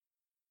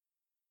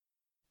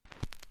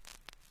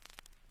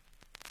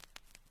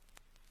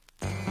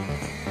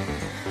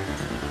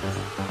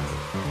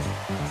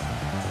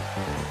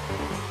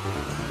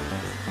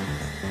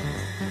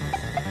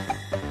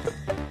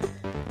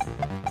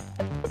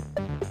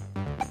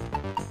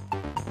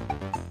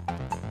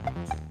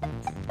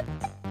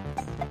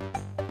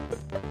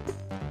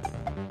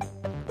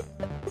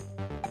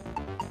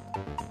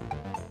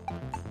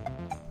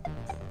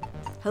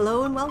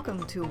Hello and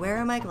welcome to Where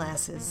Are My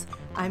Glasses?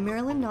 I'm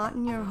Marilyn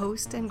Naughton, your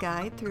host and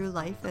guide through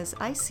life as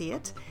I see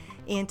it.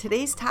 And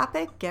today's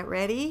topic, get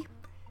ready,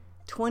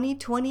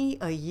 2020,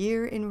 a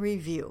year in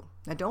review.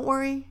 Now don't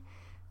worry,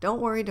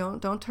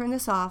 don't turn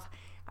this off.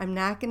 I'm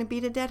not going to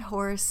beat a dead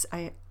horse.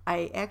 I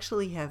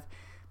actually have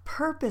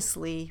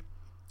purposely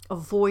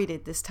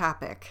avoided this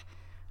topic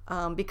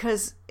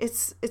because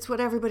it's what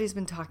everybody's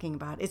been talking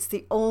about. It's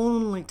the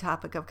only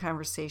topic of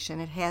conversation.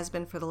 It has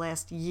been for the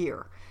last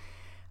year.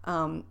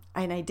 And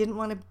I didn't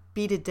want to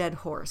beat a dead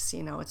horse,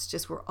 it's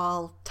just we're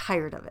all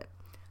tired of it.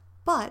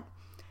 But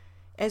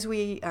as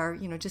we are,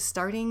 just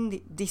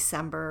starting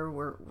December,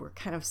 we're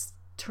kind of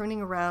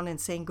turning around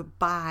and saying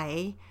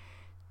goodbye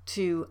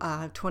to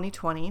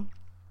 2020.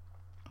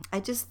 I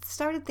just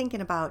started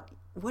thinking about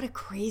what a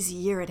crazy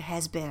year it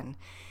has been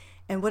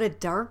and what a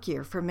dark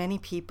year for many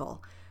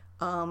people.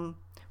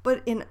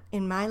 But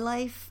in my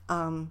life,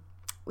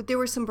 there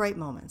were some bright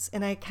moments,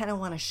 and I kind of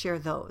want to share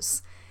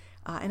those.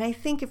 And I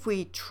think if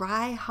we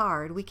try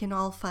hard, we can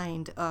all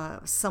find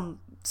some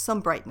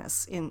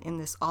brightness in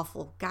this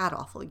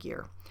god-awful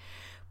year.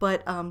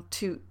 But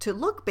to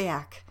look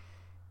back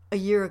a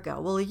year ago,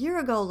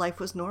 life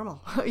was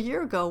normal. A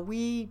year ago,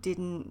 we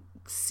didn't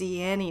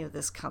see any of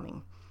this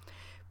coming.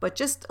 But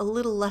just a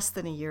little less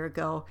than a year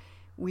ago,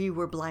 we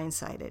were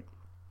blindsided.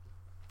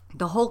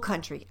 The whole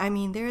country. I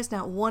mean, there is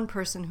not one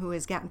person who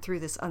has gotten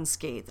through this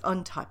unscathed,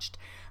 untouched.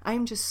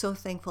 I'm just so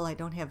thankful I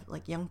don't have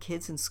young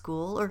kids in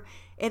school or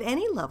at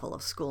any level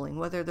of schooling,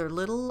 whether they're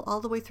little all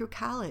the way through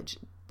college.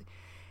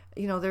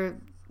 Their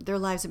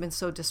lives have been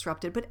so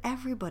disrupted, but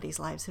everybody's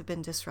lives have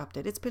been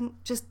disrupted. It's been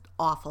just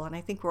awful, and I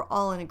think we're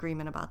all in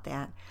agreement about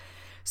that.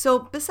 So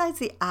besides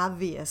the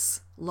obvious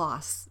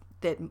loss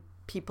that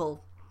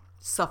people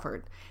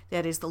suffered,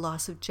 that is the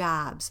loss of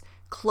jobs,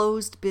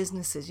 closed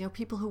businesses,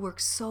 people who work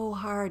so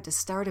hard to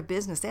start a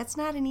business, that's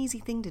not an easy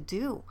thing to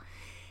do.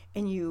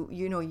 And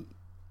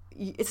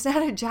it's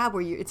not a job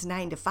where it's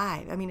 9 to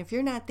 5. I mean, if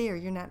you're not there,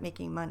 you're not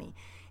making money.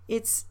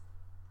 It's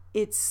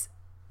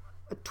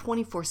a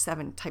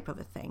 24/7 type of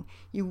a thing.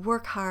 You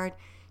work hard,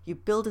 you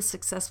build a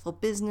successful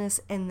business,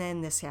 and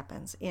then this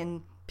happens,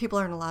 and people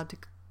aren't allowed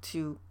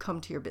to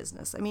come to your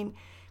business. I mean,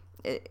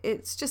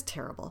 it's just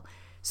terrible.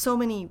 So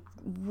many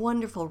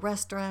wonderful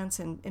restaurants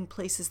and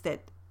places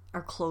that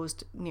are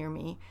closed near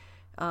me,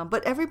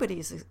 but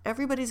everybody's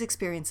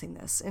experiencing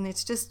this, and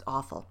it's just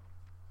awful.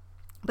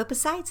 But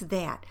besides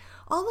that,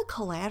 all the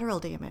collateral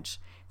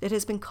damage that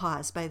has been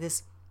caused by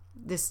this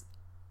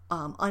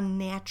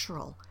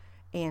unnatural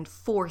and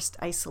forced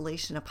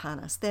isolation upon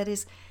us, that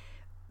is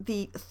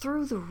the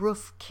through the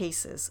roof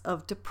cases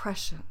of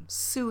depression,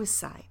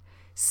 suicide,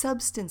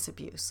 substance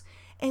abuse.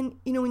 And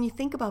when you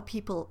think about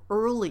people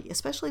early,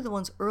 especially the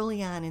ones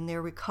early on in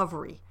their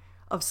recovery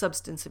of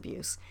substance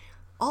abuse,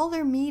 all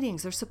their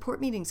meetings, their support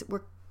meetings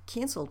were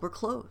canceled, were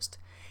closed.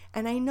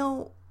 And I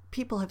know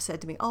people have said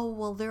to me, oh,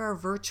 well, there are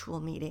virtual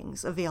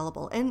meetings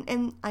available.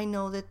 And I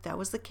know that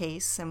was the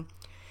case. And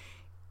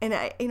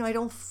I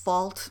don't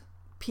fault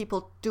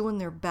people doing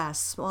their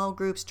best, small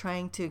groups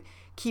trying to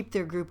keep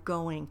their group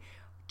going,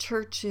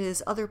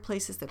 churches, other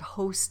places that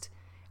host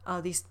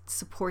these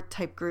support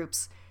type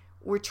groups.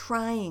 We're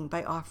trying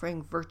by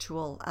offering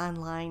virtual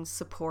online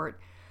support.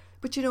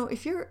 But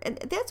and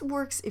that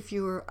works if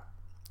you're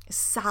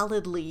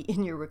solidly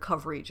in your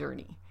recovery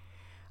journey.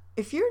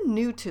 If you're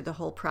new to the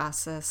whole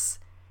process,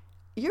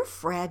 you're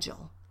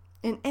fragile,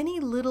 and any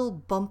little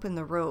bump in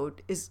the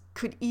road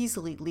could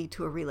easily lead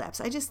to a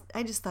relapse. I just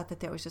thought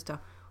that was just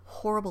a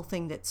horrible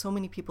thing that so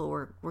many people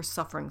were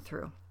suffering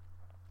through.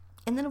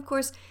 And then, of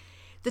course,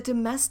 the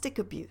domestic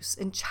abuse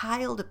and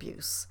child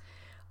abuse.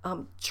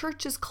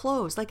 Churches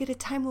closed, at a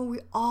time when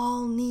we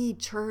all need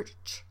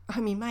church.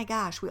 I mean, my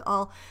gosh, we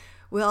all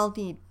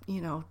need,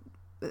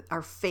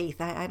 our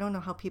faith. I don't know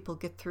how people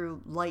get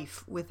through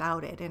life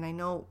without it, and I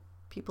know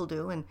people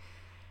do, and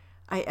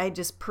I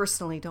just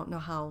personally don't know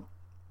how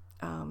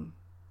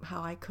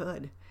I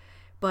could.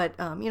 But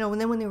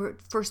when they were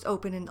first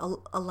open and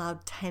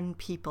allowed 10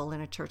 people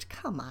in a church,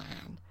 come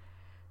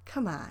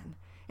on,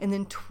 and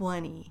then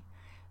 20.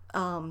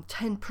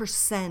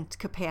 10%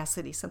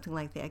 capacity, something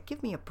like that.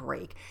 Give me a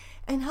break.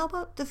 And how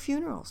about the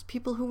funerals?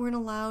 People who weren't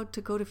allowed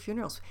to go to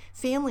funerals.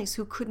 Families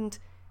who couldn't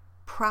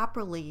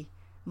properly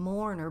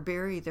mourn or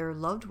bury their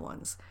loved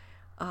ones.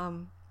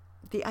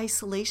 The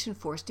isolation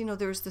forced.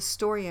 There's the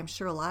story I'm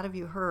sure a lot of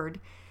you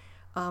heard.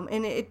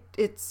 And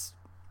it's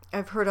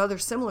I've heard other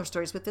similar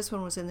stories, but this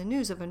one was in the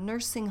news, of a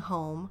nursing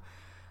home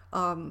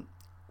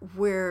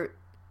where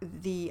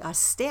the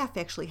staff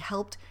actually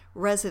helped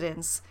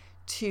residents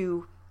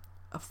to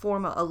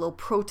form a little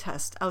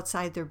protest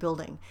outside their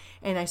building.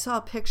 And I saw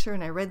a picture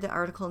and I read the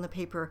article in the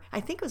paper,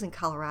 I think it was in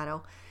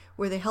Colorado,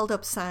 where they held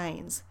up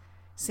signs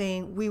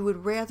saying, "We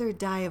would rather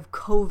die of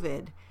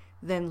COVID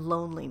than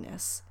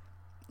loneliness."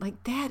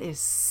 That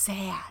is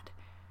sad.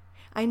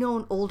 I know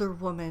an older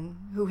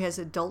woman who has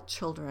adult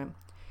children,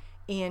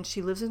 and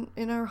she lives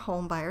in her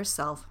home by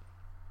herself,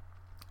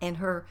 and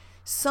her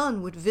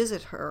son would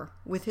visit her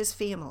with his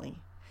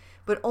family,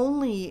 but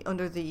only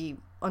under the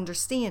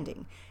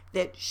understanding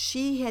that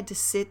she had to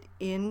sit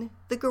in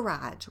the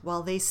garage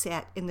while they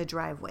sat in the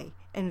driveway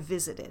and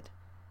visited.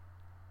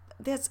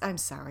 I'm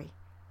sorry.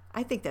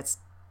 I think that's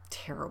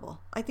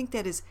terrible. I think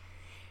that is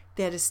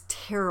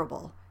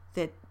terrible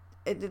that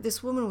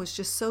this woman was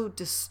just so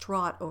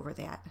distraught over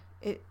that.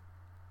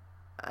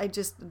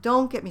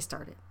 Don't get me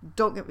started.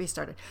 Don't get me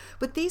started.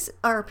 But these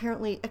are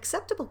apparently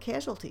acceptable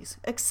casualties,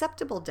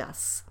 acceptable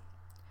deaths,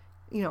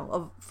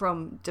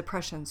 from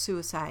depression,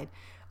 suicide,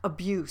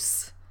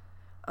 abuse.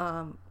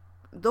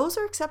 Those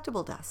are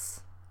acceptable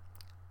deaths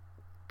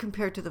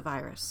compared to the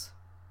virus.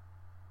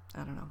 I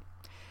don't know.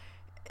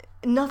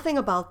 Nothing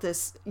about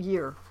this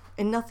year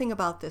and nothing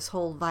about this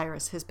whole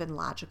virus has been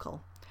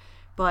logical,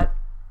 but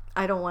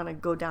I don't want to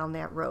go down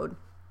that road.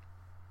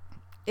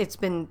 It's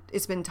been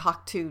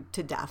talked to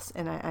death,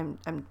 and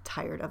I'm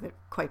tired of it,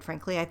 quite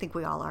frankly. I think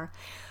we all are.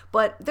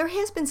 But there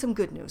has been some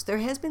good news. There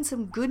has been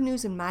some good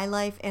news in my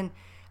life, and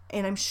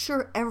I'm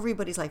sure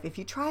everybody's life. If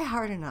you try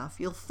hard enough,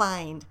 you'll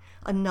find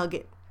a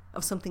nugget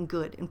of something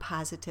good and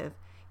positive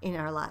in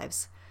our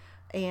lives.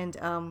 And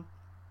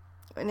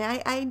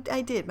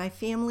I did. My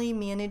family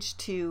managed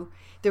to,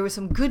 there was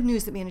some good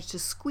news that managed to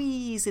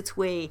squeeze its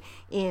way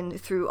in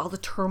through all the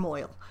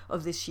turmoil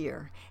of this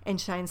year and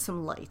shine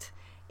some light.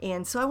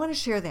 And so I want to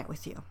share that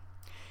with you.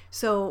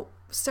 So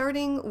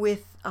starting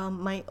with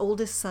my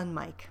oldest son,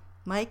 Mike.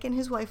 Mike and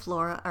his wife,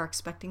 Laura, are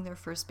expecting their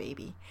first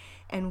baby.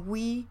 And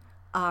we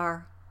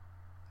are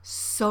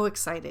so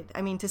excited.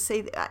 I mean, to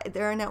say,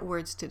 there are not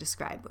words to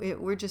describe.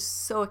 We're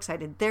just so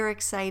excited. They're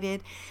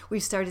excited.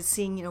 We've started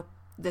seeing, the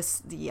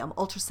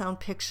ultrasound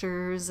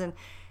pictures, and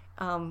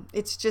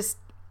it's just,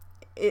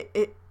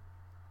 it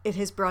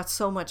has brought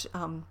so much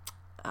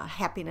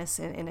happiness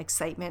and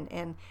excitement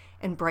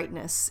and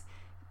brightness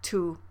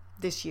to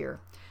this year.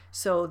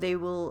 So they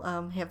will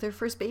have their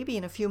first baby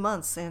in a few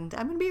months, and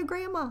I'm going to be a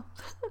grandma.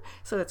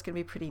 So that's going to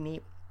be pretty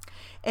neat.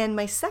 And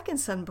my second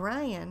son,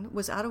 Brian,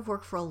 was out of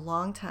work for a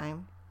long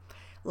time.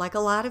 Like a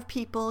lot of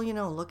people,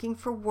 looking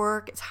for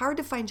work. It's hard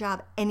to find a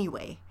job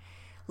anyway,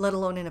 let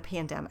alone in a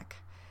pandemic.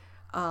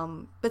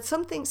 But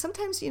sometimes,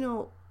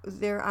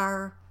 there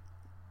are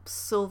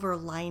silver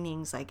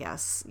linings, I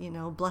guess,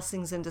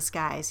 blessings in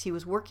disguise. He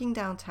was working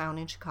downtown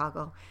in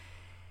Chicago,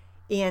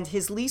 and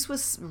his lease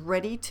was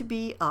ready to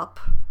be up.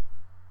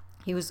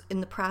 He was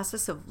in the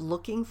process of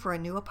looking for a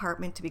new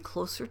apartment to be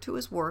closer to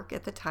his work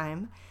at the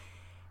time,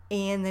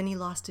 and then he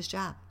lost his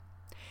job.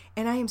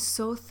 And I am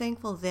so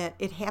thankful that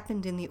it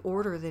happened in the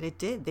order that it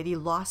did, that he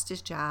lost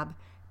his job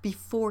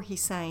before he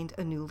signed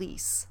a new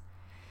lease.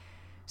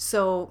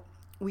 So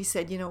we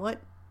said, you know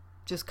what,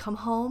 just come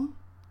home,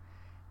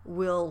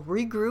 we'll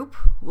regroup,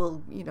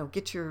 we'll,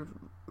 get your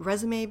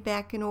resume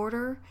back in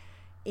order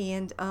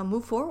and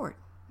move forward.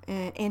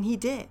 And he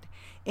did.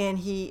 And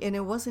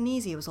it wasn't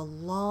easy. It was a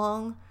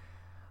long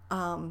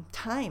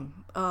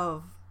time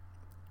of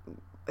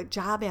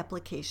job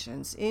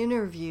applications,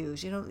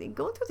 interviews. Going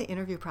through the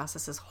interview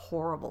process is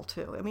horrible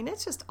too. I mean,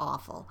 it's just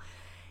awful.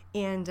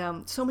 And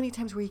so many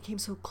times where he came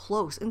so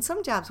close. And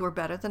some jobs were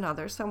better than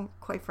others. Some,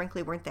 quite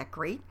frankly, weren't that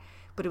great.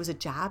 But it was a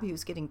job. He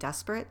was getting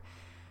desperate.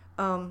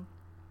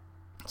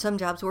 Some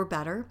jobs were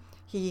better.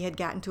 He had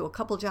gotten to a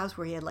couple jobs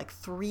where he had like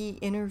 3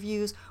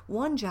 interviews.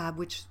 One job,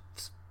 which,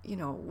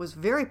 was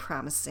very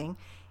promising.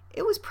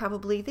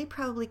 They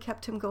probably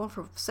kept him going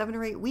for 7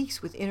 or 8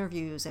 weeks with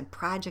interviews and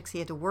projects he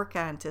had to work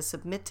on to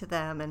submit to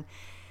them.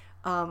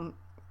 And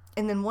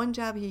then one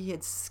job he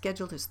had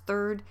scheduled his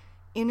 3rd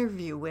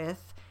interview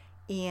with,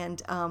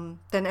 and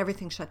then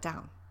everything shut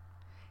down.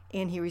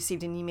 And he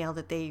received an email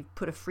that they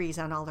put a freeze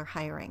on all their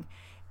hiring.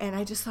 And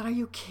I just thought, are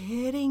you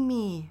kidding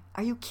me?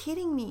 Are you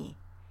kidding me?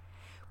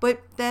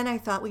 But then I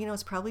thought, well,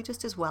 it's probably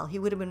just as well. He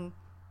would have been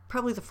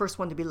probably the first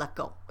one to be let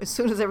go. As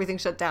soon as everything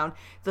shut down,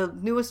 the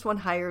newest one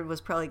hired was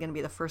probably going to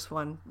be the first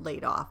one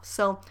laid off.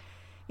 So,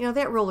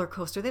 that roller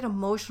coaster, that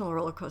emotional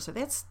roller coaster,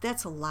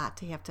 that's a lot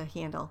to have to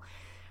handle.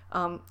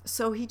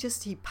 So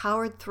he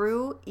powered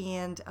through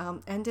and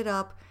ended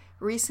up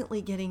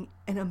recently getting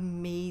an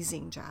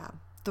amazing job,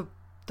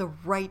 the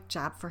right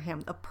job for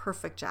him, a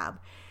perfect job.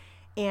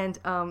 And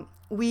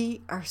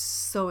we are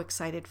so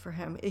excited for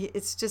him.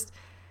 It's just,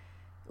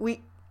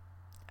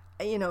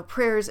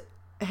 prayers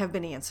have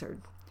been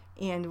answered.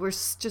 And we're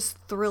just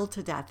thrilled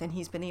to death. And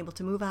he's been able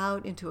to move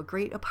out into a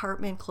great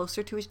apartment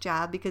closer to his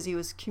job because he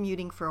was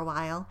commuting for a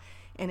while.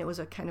 And it was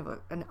a kind of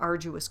an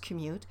arduous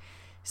commute.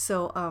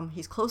 So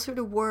he's closer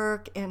to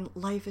work, and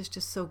life is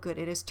just so good.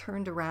 It has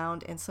turned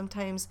around. And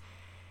sometimes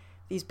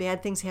these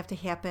bad things have to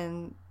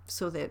happen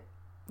so that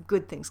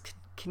good things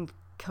can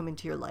come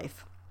into your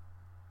life.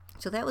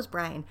 So that was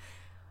Brian.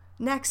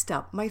 Next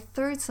up, my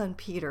 3rd son,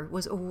 Peter,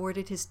 was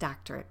awarded his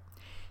doctorate.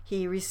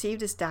 He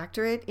received his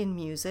doctorate in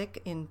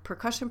music, in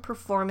percussion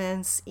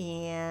performance,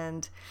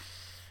 and,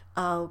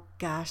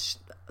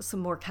 some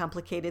more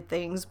complicated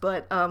things.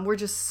 But we're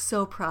just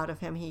so proud of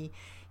him.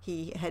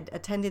 He had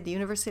attended the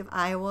University of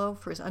Iowa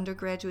for his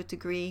undergraduate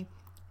degree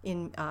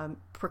in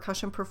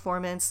percussion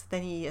performance.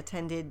 Then he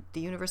attended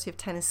the University of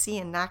Tennessee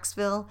in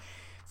Knoxville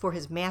for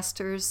his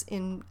master's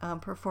in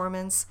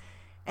performance.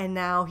 and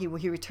now he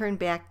returned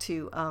back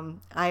to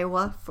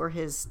Iowa for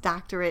his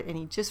doctorate, and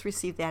he just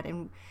received that,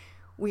 and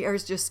we are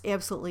just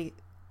absolutely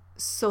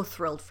so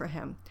thrilled for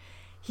him.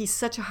 He's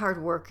such a hard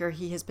worker.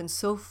 He has been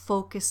so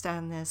focused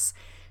on this.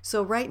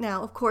 So right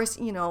now, of course,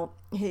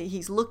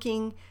 he's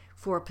looking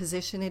for a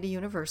position at a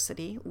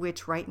university,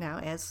 which right now,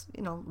 as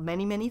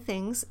many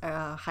things,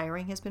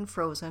 hiring has been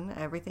frozen.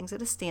 Everything's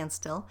at a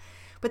standstill,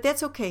 but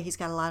that's okay. He's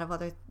got a lot of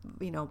other,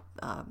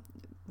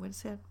 what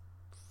is that?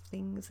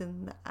 Things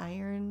in the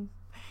iron.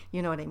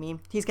 You know what I mean?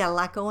 He's got a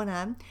lot going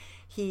on.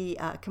 He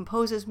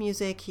composes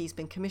music. He's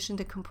been commissioned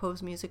to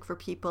compose music for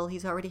people.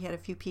 He's already had a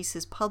few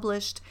pieces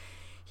published.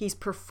 He's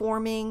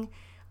performing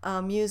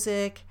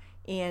music.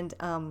 And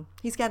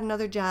he's got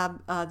another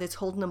job that's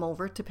holding him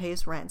over to pay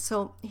his rent.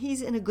 So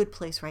he's in a good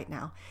place right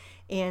now.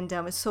 And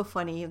it's so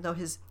funny, even though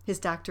his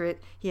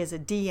doctorate, he has a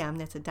DM,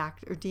 that's a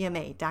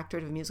DMA,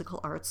 Doctorate of Musical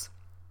Arts.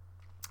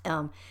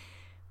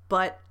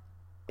 But,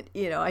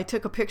 I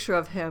took a picture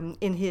of him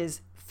in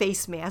his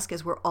face mask,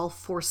 as we're all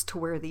forced to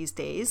wear these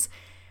days,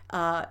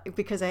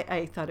 because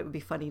I thought it would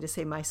be funny to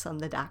say my son,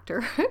 the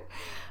doctor.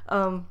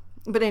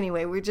 But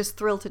anyway, we're just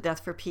thrilled to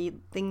death for Pete.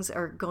 Things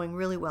are going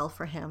really well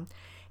for him.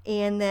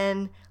 And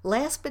then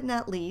last but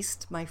not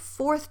least, my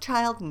fourth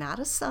child, not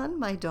a son,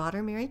 my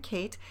daughter, Mary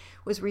Kate,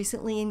 was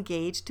recently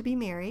engaged to be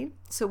married.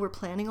 So we're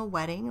planning a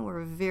wedding, and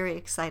we're very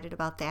excited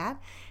about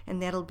that.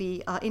 And that'll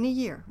be in a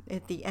year,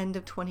 at the end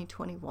of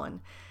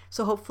 2021.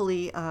 So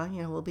hopefully,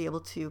 we'll be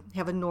able to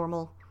have a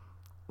normal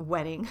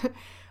wedding.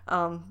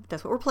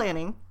 That's what we're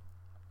planning.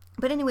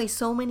 But anyway,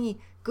 so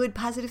many good,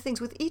 positive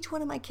things with each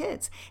one of my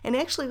kids. And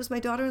actually, it was my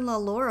daughter-in-law,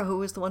 Laura, who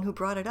was the one who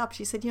brought it up.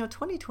 She said,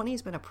 2020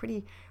 has been a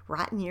pretty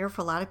rotten year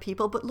for a lot of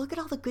people, but look at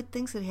all the good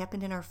things that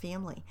happened in our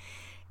family.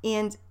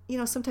 And,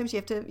 sometimes you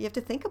have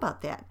to think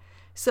about that.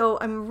 So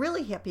I'm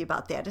really happy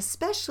about that,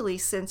 especially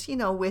since,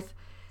 with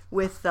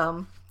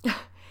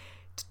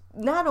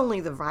not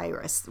only the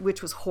virus,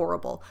 which was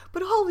horrible,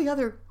 but all the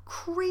other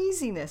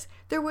craziness.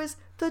 There was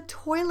the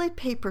toilet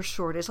paper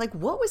shortage. Like,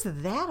 what was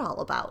that all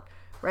about?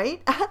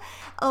 Right?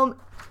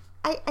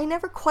 I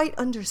never quite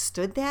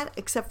understood that,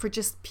 except for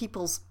just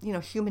people's,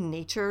 human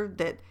nature,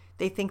 that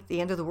they think the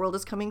end of the world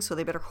is coming, so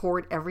they better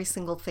hoard every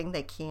single thing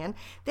they can.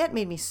 That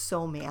made me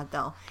so mad,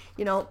 though.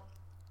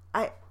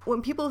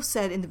 When people have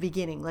said in the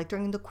beginning, like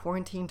during the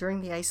quarantine,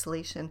 during the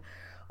isolation,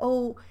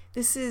 oh,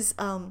 this is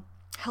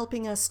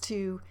helping us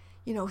to,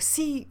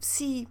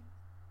 see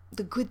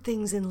the good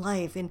things in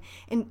life and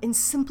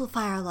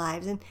simplify our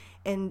lives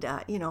and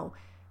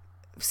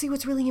see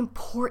what's really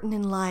important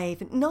in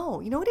life.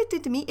 No, you know what it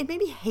did to me? It made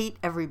me hate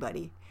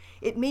everybody.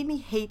 It made me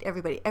hate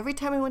everybody. Every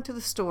time I went to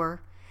the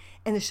store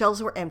and the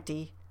shelves were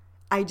empty,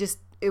 it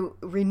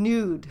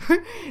renewed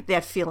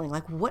that feeling.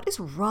 Like, what is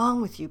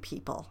wrong with you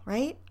people,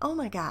 right? Oh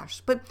my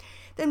gosh. But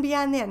then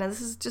beyond that, now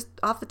this is just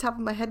off the top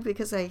of my head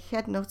because I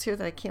had notes here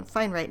that I can't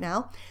find right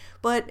now,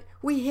 but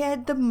we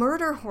had the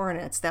murder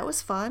hornets. That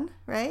was fun,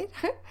 right?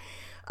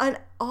 And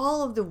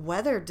all of the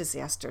weather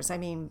disasters,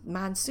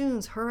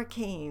 monsoons,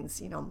 hurricanes,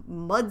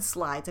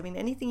 mudslides,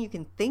 anything you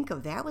can think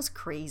of, that was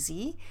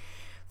crazy.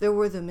 There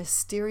were the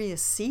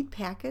mysterious seed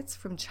packets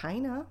from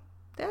China.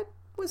 That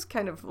was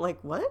kind of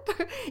like, what?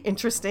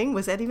 Interesting.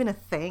 Was that even a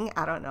thing?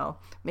 I don't know.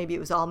 Maybe it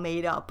was all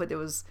made up, but that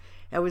was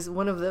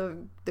one of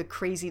the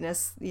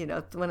craziness,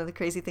 one of the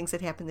crazy things that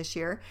happened this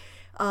year.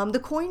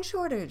 The coin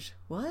shortage.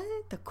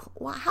 What?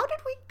 How did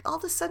we all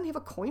of a sudden have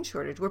a coin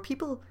shortage where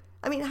people...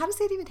 how does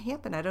that even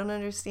happen? I don't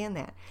understand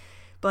that.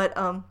 But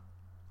I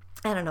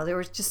don't know. There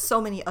was just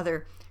so many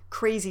other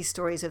crazy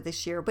stories of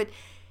this year. But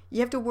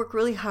you have to work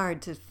really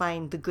hard to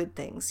find the good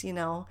things, I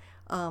know.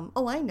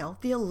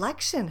 The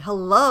election.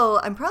 Hello.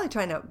 I'm probably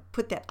trying to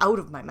put that out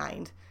of my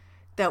mind.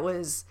 That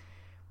was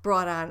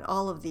brought on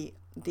all of the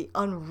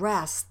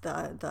unrest,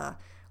 the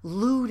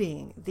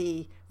looting,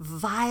 the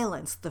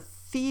violence, the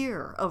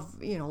fear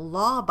of,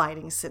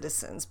 law-abiding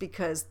citizens,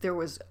 because there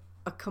was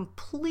a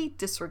complete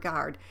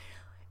disregard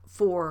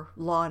for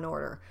law and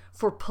order,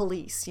 for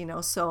police,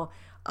 so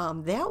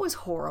that was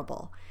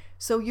horrible.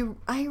 So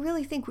I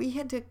really think we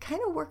had to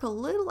kind of work a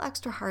little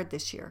extra hard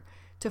this year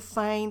to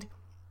find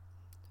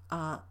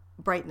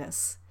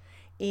brightness.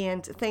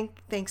 And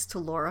thanks to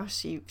Laura,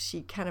 she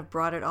kind of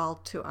brought it all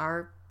to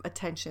our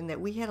attention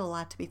that we had a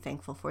lot to be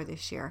thankful for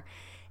this year.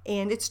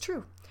 And it's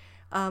true.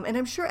 And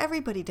I'm sure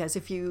everybody does.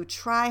 If you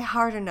try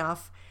hard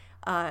enough,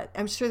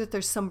 I'm sure that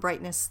there's some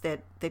brightness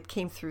that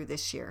came through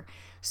this year.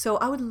 So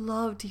I would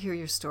love to hear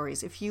your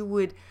stories. If you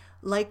would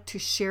like to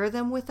share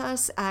them with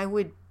us, I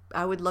would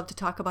love to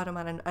talk about them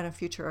on a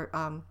future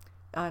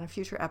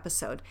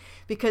episode,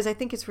 because I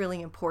think it's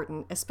really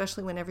important,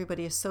 especially when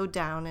everybody is so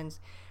down and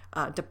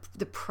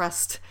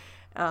depressed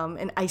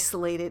and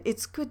isolated.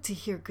 It's good to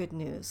hear good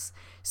news.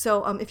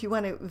 So if you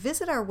want to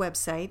visit our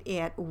website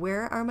at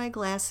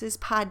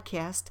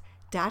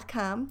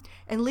wherearemyglassespodcast.com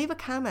and leave a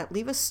comment,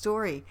 leave a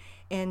story,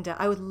 and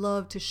I would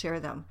love to share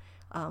them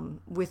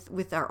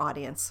with our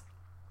audience.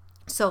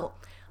 So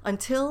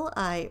until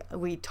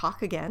we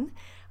talk again,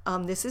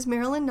 this is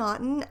Marilyn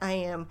Naughton. I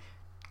am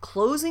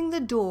closing the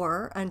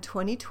door on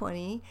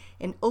 2020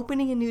 and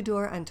opening a new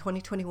door on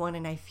 2021.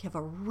 And I have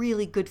a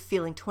really good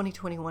feeling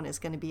 2021 is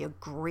going to be a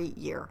great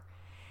year.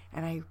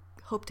 And I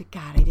hope to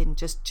God I didn't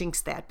just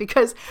jinx that,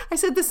 because I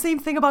said the same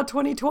thing about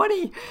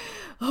 2020.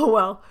 Oh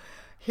well,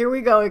 here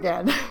we go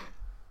again.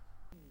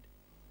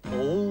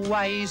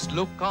 Always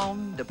look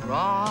on the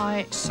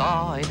bright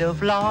side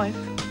of life.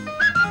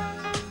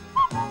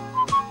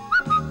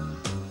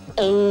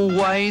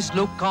 Always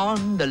look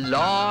on the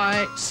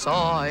light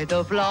side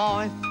of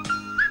life.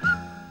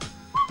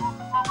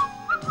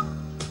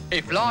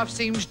 If life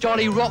seems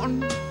jolly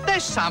rotten,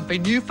 there's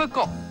something you've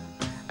forgotten,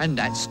 and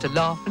that's to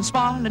laugh and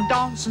smile and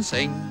dance and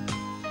sing.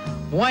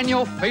 When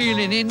you're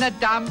feeling in the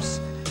dumps,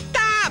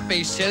 don't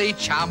be silly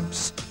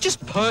chumps.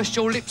 Just purse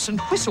your lips and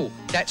whistle,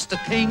 that's the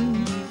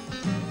thing.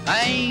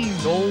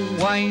 And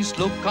always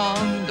look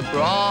on the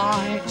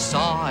bright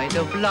side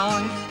of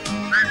life.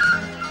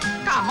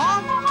 Come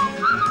on.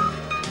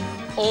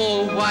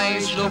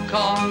 Always look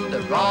on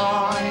the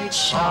right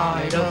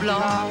side of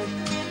life.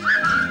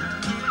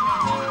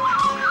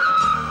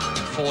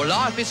 For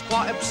life is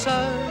quite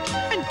absurd,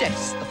 and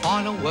death's the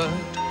final word.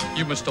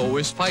 You must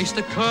always face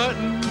the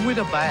curtain with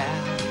a bow.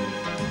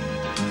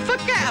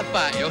 Forget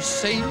about your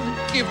sin,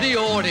 give the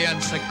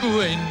audience a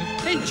grin.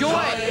 Enjoy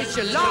it, it's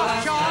your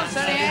last chance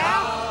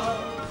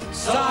anyhow.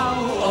 So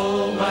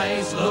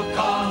always look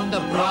on the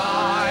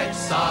bright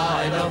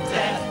side of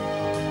death.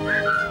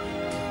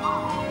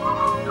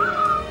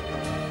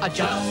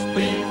 Just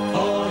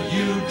before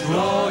you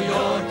draw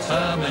your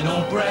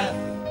terminal breath.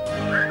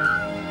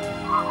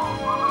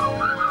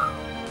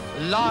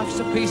 Life's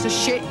a piece of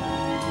shit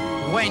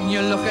when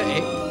you look at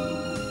it.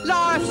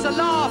 Life's a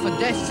laugh and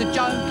death's a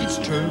joke, it's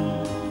true.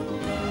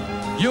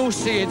 You'll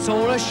see it's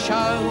all a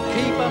show,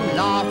 keep 'em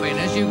laughing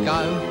as you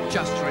go.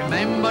 Just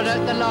remember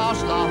that the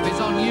last laugh is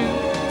on you.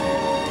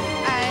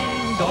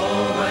 And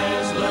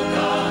always look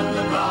on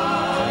the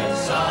right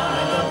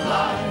side of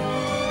life.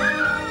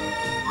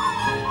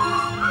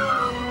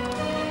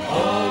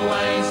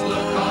 Always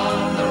look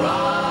on the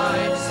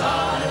right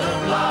side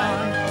of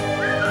life.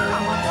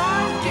 Come on,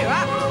 Brian, cheer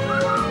up.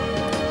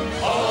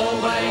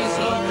 Always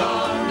look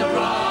on the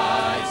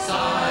right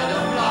side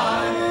of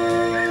life.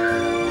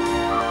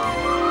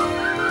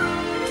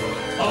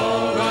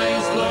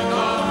 Always look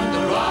on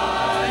the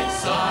right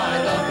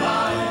side of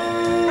life.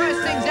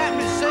 Worst things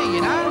happen at sea,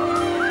 you know.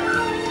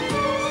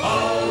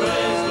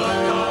 Always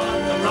look on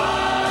the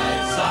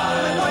right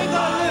side. What you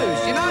got to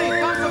lose? You know, you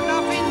come from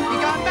nothing,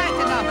 you're going back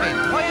to nothing.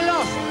 What you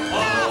lost?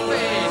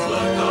 Nothing.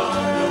 Look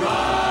on the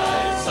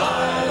right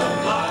side of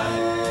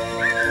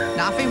life.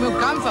 Nothing will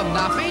come from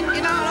nothing,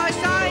 you know what I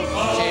say?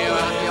 Cheer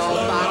up, you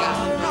old bugger.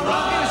 Come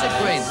on, give us a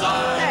grin.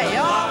 There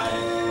you are.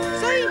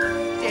 See?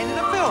 The end of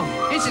the film.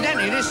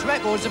 Incidentally, this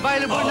record's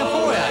available in the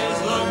foyer.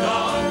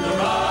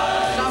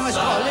 Someone's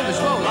got to live as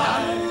well, you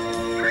know.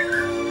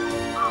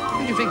 Who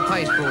do you think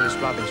pays for all this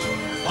rubbish?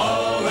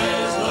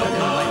 Always look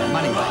on make the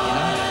money back, you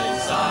know.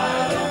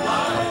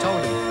 I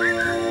told him.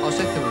 I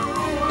said to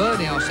him,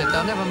 Bernie, I said,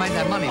 they'll never make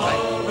that money back.